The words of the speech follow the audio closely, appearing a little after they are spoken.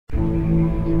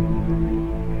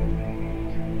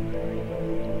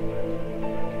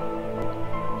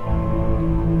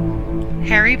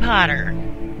Harry Potter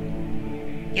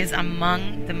is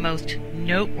among the most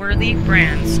noteworthy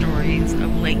brand stories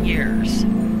of late years.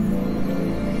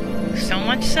 So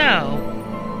much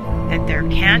so that there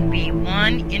can't be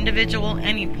one individual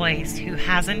anyplace who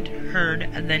hasn't heard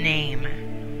the name.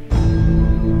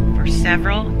 For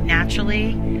several,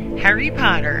 naturally, Harry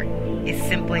Potter is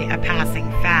simply a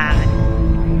passing fad.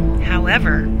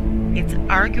 However, it's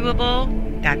arguable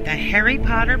that the Harry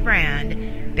Potter brand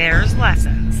bears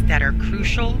lessons that are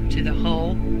crucial to the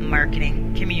whole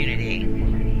marketing community.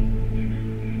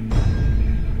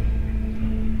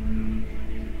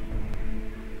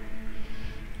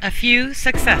 A few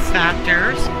success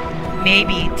factors may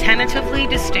be tentatively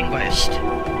distinguished.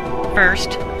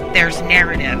 First, there's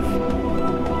narrative.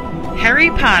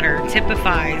 Harry Potter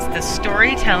typifies the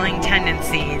storytelling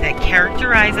tendency that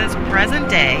characterizes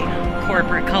present-day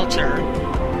corporate culture.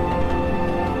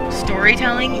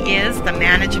 Storytelling is the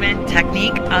management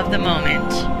technique of the moment.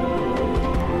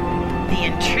 The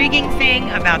intriguing thing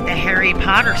about the Harry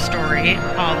Potter story,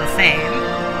 all the same,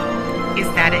 is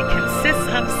that it consists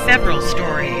of several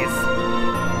stories.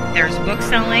 There's book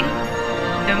selling,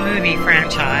 the movie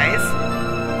franchise,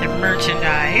 the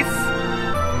merchandise,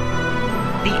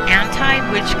 the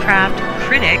anti-witchcraft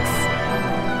critics,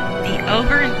 the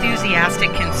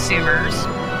over-enthusiastic consumers,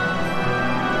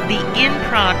 the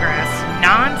in-progress,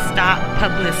 non-stop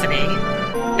publicity,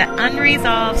 the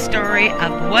unresolved story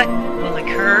of what will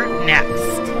occur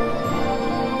next.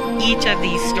 Each of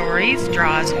these stories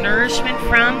draws nourishment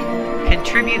from,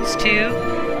 contributes to,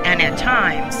 and at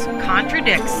times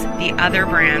contradicts the other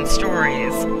brand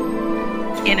stories.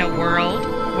 In a world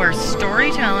where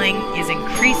storytelling is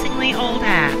increasingly old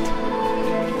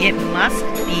hat, it must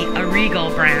be a regal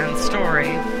brand story,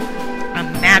 a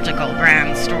magical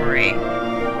brand story,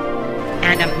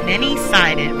 and a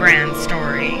many-sided brand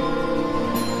story.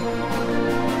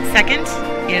 Second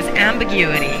is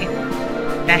ambiguity.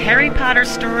 The Harry Potter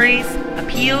stories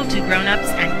appeal to grown-ups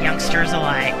and youngsters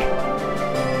alike.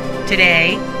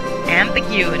 Today,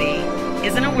 ambiguity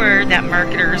isn't a word that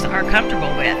marketers are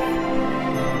comfortable with.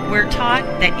 We're taught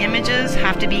that images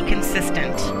have to be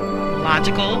consistent,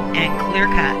 logical, and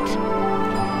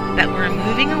clear-cut. But we're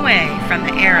moving away from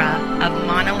the era of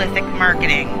monolithic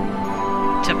marketing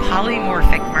to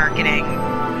polymorphic marketing.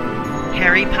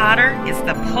 Harry Potter is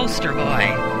the poster boy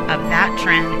of that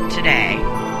trend today.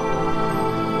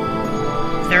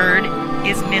 Third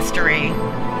is mystery.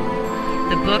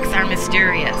 The books are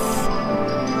mysterious.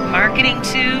 Marketing,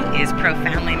 too, is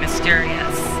profoundly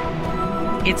mysterious.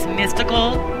 It's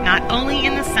mystical not only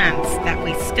in the sense that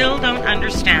we still don't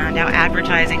understand how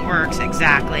advertising works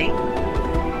exactly.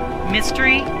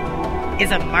 Mystery is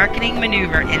a marketing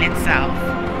maneuver in itself.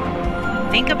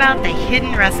 Think about the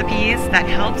hidden recipes that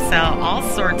help sell all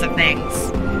sorts of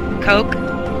things. Coke,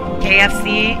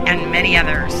 KFC, and many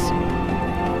others.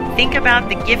 Think about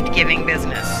the gift-giving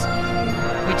business,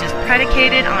 which is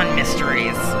predicated on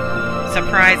mysteries,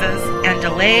 surprises, and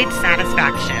delayed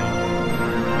satisfaction,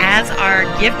 as are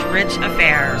gift-rich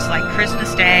affairs like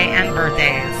Christmas Day and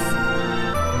birthdays.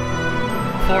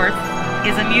 Fourth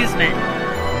is amusement.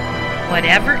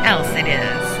 Whatever else it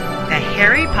is, the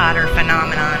Harry Potter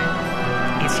phenomenon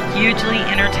is hugely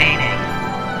entertaining.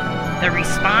 The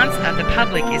response of the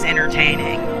public is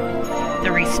entertaining.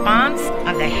 The response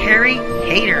of the Harry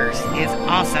haters is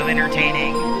also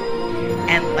entertaining.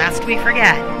 And lest we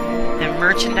forget, the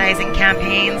merchandising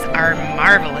campaigns are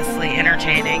marvelously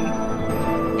entertaining.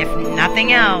 If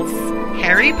nothing else,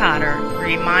 Harry Potter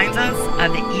reminds us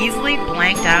of the easily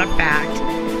blanked out fact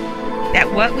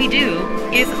that what we do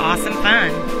is awesome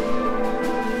fun.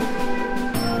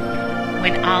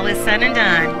 When all is said and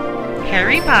done,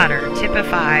 Harry Potter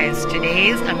typifies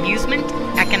today's amusement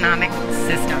economic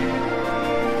system.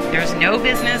 There's no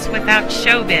business without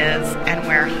showbiz, and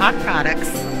where hot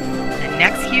products, the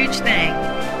next huge thing,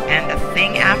 and the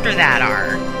thing after that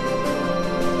are.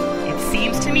 It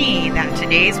seems to me that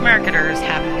today's marketers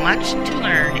have much to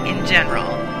learn in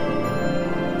general.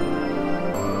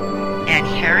 And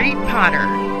Harry Potter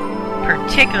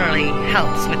particularly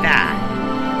helps with that.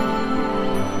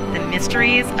 The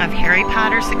mysteries of Harry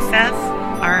Potter's success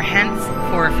are hence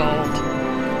fourfold: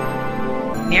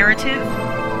 narrative,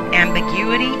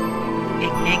 ambiguity,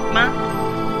 enigma,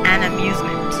 and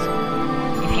amusement.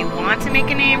 If you want to make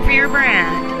a name for your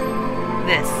brand,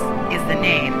 this is the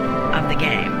name of the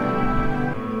game.